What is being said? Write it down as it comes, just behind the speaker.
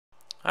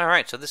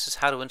Alright, so this is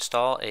how to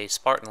install a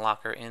Spartan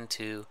Locker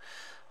into,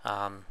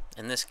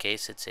 in this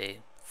case, it's a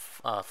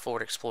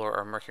Ford Explorer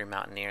or Mercury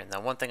Mountaineer. Now,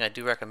 one thing I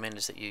do recommend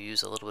is that you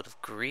use a little bit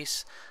of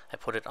grease. I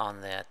put it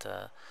on that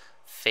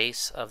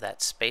face of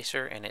that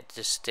spacer, and it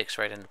just sticks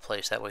right into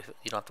place. That way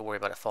you don't have to worry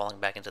about it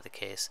falling back into the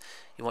case.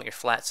 You want your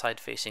flat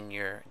side facing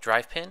your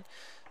drive pin.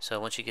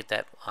 So once you get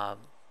that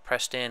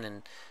pressed in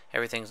and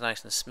everything's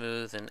nice and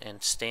smooth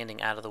and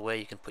standing out of the way,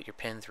 you can put your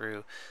pin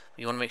through.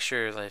 You want to make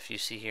sure that if you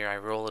see here, I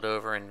roll it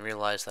over and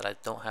realize that I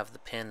don't have the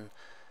pin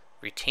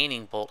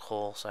retaining bolt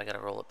hole, so I got to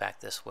roll it back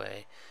this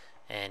way,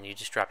 and you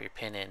just drop your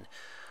pin in.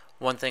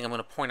 One thing I'm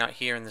going to point out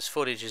here in this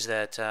footage is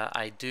that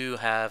I do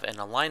have an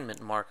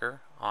alignment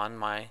marker on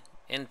my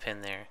end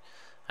pin there.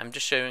 I'm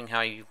just showing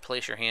how you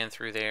place your hand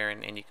through there,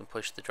 and you can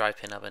push the drive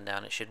pin up and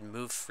down. It should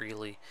move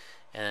freely,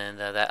 and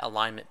that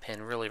alignment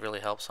pin really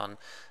helps on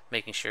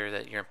making sure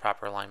that you're in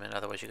proper alignment.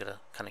 Otherwise, you're going to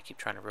kind of keep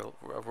trying to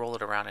roll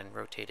it around and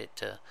rotate it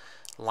to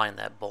line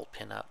that bolt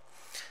pin up.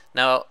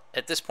 Now,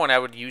 at this point, I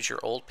would use your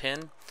old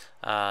pin,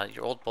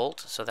 your old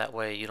bolt, so that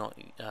way you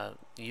don't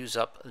use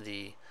up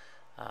the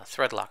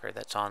thread locker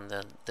that's on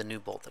the new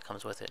bolt that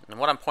comes with it. And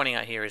what I'm pointing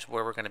out here is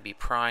where we're going to be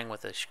prying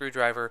with a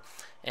screwdriver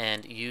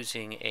and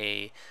using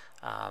a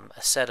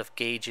set of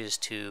gauges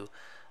to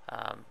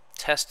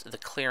test the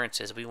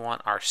clearances. We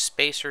want our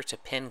spacer to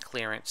pin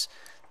clearance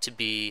to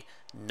be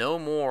no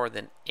more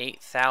than 8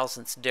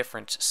 thousandths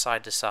difference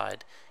side to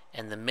side,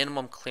 and the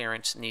minimum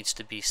clearance needs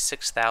to be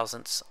 6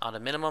 thousandths at a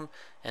minimum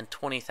and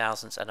 20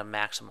 thousandths at a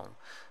maximum.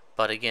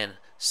 But again,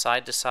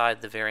 side to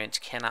side, the variance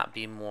cannot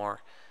be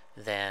more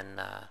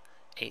than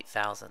 8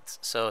 thousandths.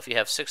 So if you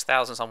have 6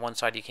 thousandths on one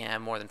side, you can't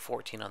have more than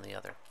 14 on the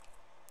other.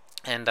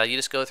 And you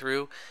just go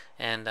through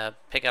and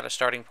pick out a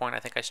starting point. I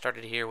think I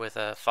started here with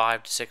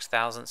 5 to 6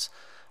 thousandths.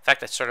 In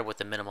fact, I started with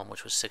the minimum,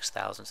 which was 6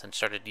 thousandths, and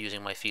started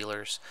using my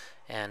feelers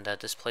and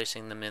just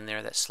placing them in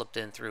there. That slipped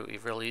in through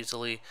real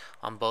easily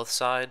on both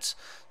sides.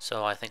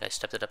 So I think I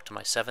stepped it up to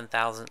my 7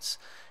 thousandths.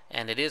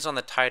 And it is on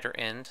the tighter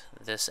end,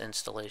 this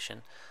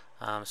installation.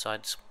 So I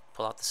just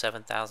pull out the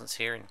 7 thousandths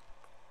here and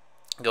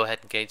go ahead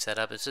and gauge that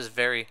up. This is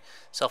very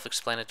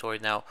self-explanatory.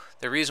 Now,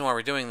 the reason why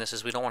we're doing this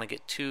is we don't want to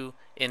get too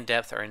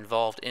in-depth or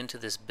involved into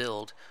this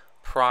build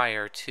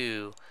prior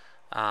to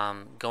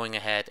going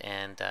ahead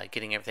and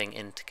getting everything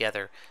in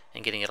together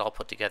and getting it all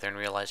put together and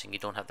realizing you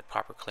don't have the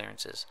proper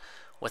clearances.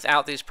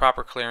 Without these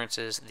proper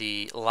clearances,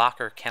 the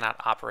locker cannot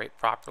operate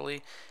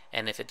properly,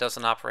 and if it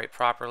doesn't operate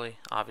properly,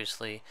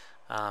 obviously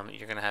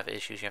you're going to have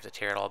issues. You have to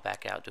tear it all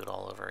back out, do it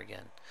all over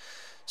again.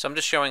 So I'm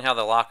just showing how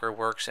the locker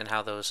works and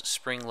how those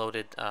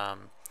spring-loaded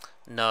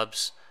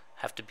nubs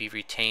have to be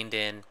retained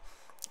in,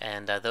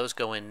 and those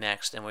go in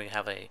next, and we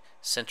have a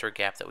center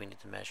gap that we need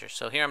to measure.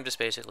 So here I'm just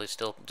basically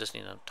still just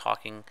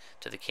talking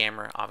to the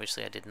camera.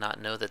 Obviously I did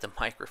not know that the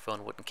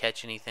microphone wouldn't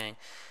catch anything,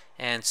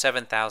 and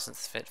 7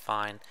 thousandths fit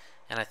fine,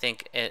 and I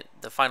think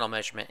the final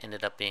measurement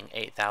ended up being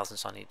 8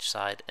 thousandths on each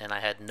side, and I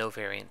had no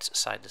variance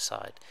side to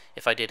side.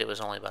 If I did, it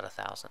was only about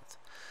 1/1000th.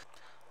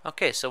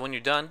 Okay, so when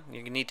you're done,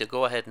 you need to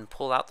go ahead and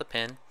pull out the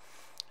pin.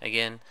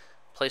 Again,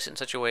 place it in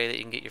such a way that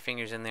you can get your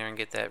fingers in there and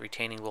get that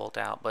retaining bolt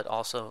out, but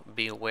also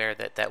be aware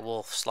that that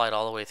will slide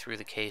all the way through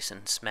the case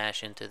and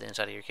smash into the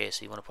inside of your case,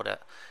 so you want to put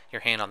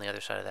your hand on the other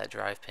side of that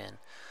drive pin.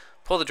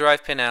 Pull the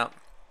drive pin out,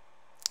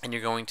 and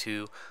you're going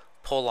to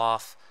pull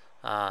off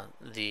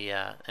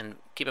and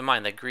keep in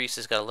mind that grease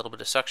has got a little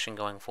bit of suction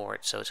going for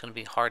it, so it's going to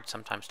be hard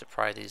sometimes to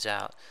pry these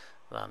out.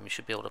 You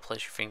should be able to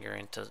place your finger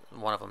into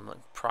one of them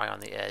and pry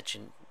on the edge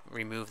and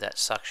remove that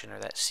suction or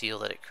that seal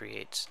that it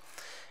creates.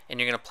 And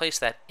you're going to place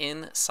that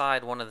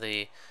inside one of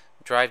the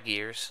drive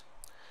gears,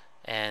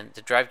 and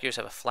the drive gears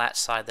have a flat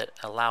side that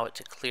allow it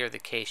to clear the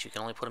case. You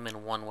can only put them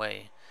in one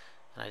way,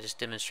 and I just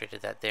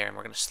demonstrated that there. And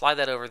we're going to slide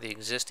that over the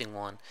existing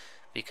one,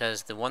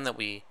 because the one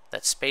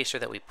that spacer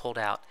that we pulled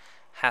out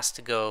has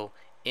to go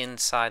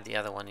inside the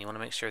other one. You want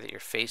to make sure that your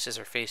faces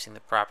are facing the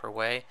proper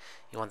way.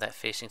 You want that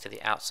facing to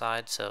the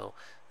outside, so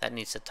that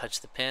needs to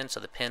touch the pin. So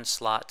the pin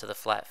slot to the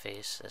flat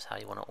face is how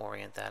you want to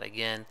orient that.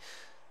 Again,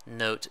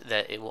 note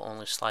that it will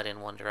only slide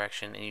in one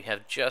direction, and you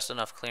have just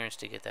enough clearance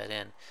to get that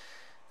in.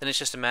 Then it's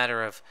just a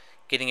matter of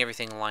getting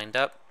everything lined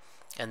up,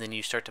 and then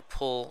you start to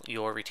pull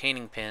your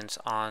retaining pins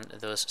on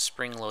those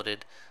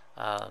spring-loaded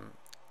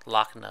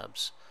lock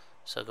nubs.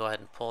 So go ahead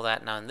and pull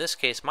that. Now in this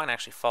case, mine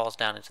actually falls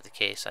down into the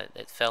case.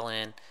 It fell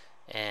in,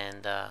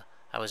 and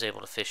I was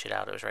able to fish it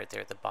out. It was right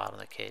there at the bottom of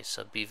the case.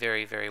 So be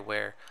very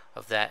aware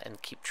of that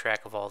and keep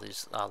track of all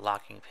these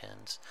locking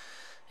pins.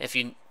 If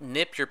you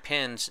nip your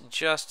pins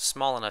just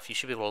small enough, you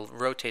should be able to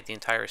rotate the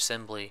entire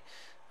assembly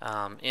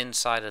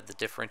inside of the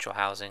differential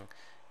housing,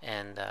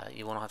 and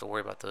you won't have to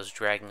worry about those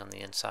dragging on the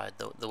inside.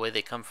 The way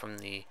they come from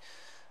the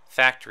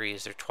factory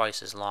is they're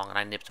twice as long, and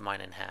I nipped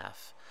mine in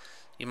half.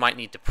 You might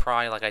need to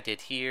pry like I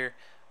did here,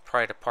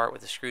 pry it apart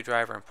with a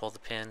screwdriver and pull the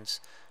pins,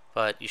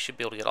 but you should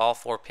be able to get all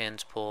 4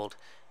 pins pulled,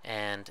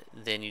 and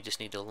then you just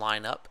need to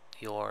line up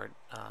your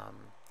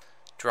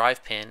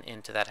drive pin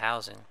into that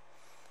housing.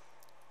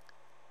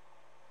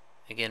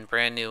 Again,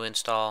 brand new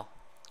install,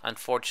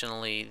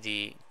 Unfortunately,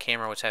 the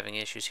camera was having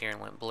issues here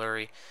and went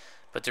blurry.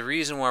 But the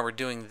reason why we're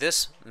doing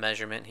this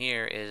measurement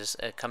here is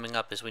coming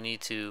up is we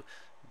need to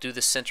do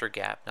the center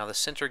gap. Now the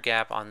center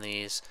gap on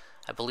these,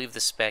 I believe the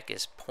spec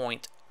is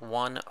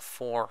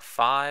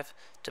 0.145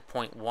 to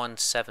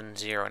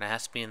 0.170, and it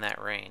has to be in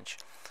that range.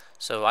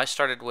 So I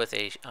started with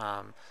a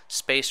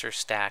spacer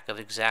stack of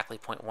exactly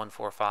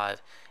 0.145.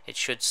 It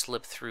should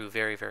slip through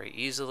very, very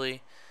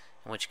easily,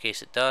 in which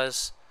case it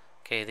does.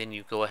 Okay, then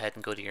you go ahead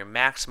and go to your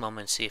maximum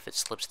and see if it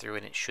slips through,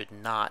 and it should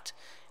not.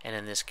 And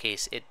in this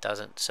case, it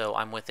doesn't. So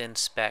I'm within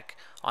spec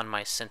on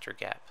my center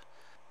gap.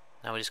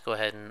 Now we just go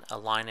ahead and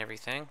align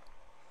everything.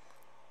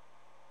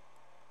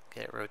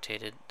 Get it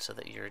rotated so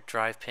that your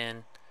drive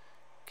pin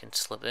can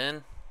slip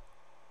in.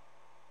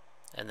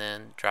 And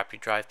then drop your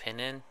drive pin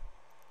in.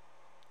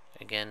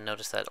 Again,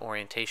 notice that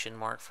orientation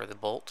mark for the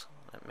bolt.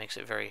 It makes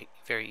it very,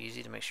 very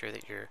easy to make sure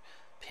that your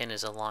pin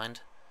is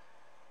aligned.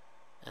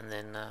 And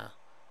then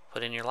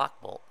put in your lock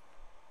bolt.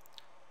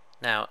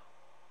 Now,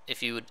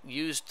 if you would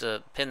use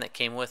the pin that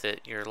came with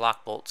it, your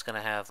lock bolt's going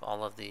to have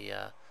all of the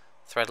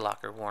thread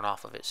locker worn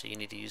off of it, so you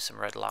need to use some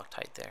red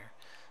Loctite there.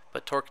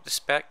 But torque to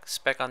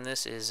spec on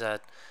this is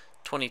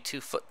 22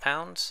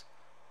 foot-pounds,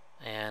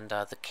 and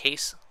the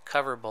case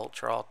cover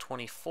bolts are all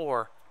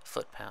 24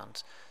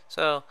 foot-pounds.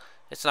 So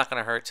it's not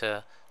going to hurt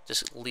to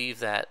just leave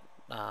that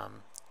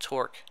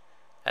torque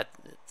at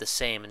the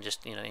same and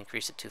just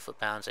increase it 2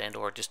 foot-pounds, and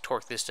or just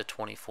torque this to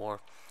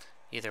 24.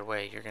 Either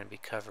way, you're going to be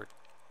covered.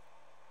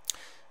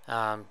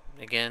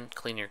 Again,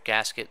 clean your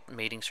gasket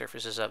mating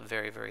surfaces up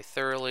very, very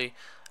thoroughly.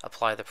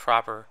 Apply the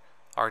proper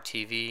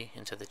RTV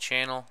into the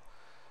channel,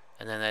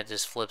 and then that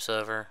just flips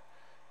over,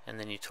 and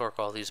then you torque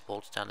all these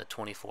bolts down to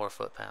 24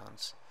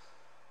 foot-pounds.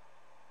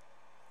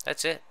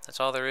 That's it.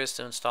 That's all there is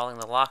to installing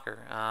the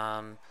locker.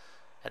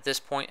 At this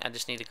point, I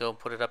just need to go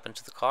put it up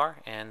into the car,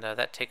 and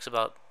that takes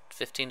about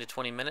 15 to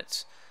 20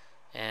 minutes,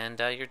 and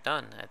you're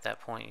done. At that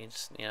point, you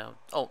just,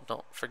 oh,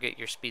 don't forget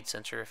your speed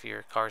sensor if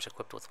your car is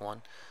equipped with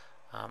one.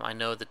 I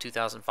know the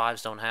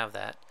 2005s don't have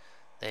that.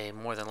 They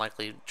more than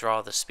likely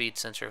draw the speed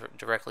sensor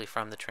directly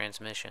from the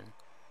transmission.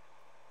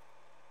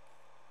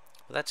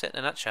 Well, that's it in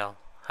a nutshell.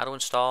 How to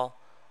install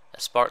a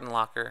Spartan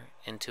Locker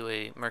into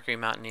a Mercury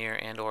Mountaineer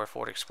and or a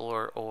Ford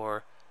Explorer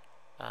or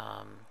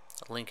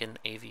Lincoln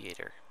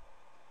Aviator.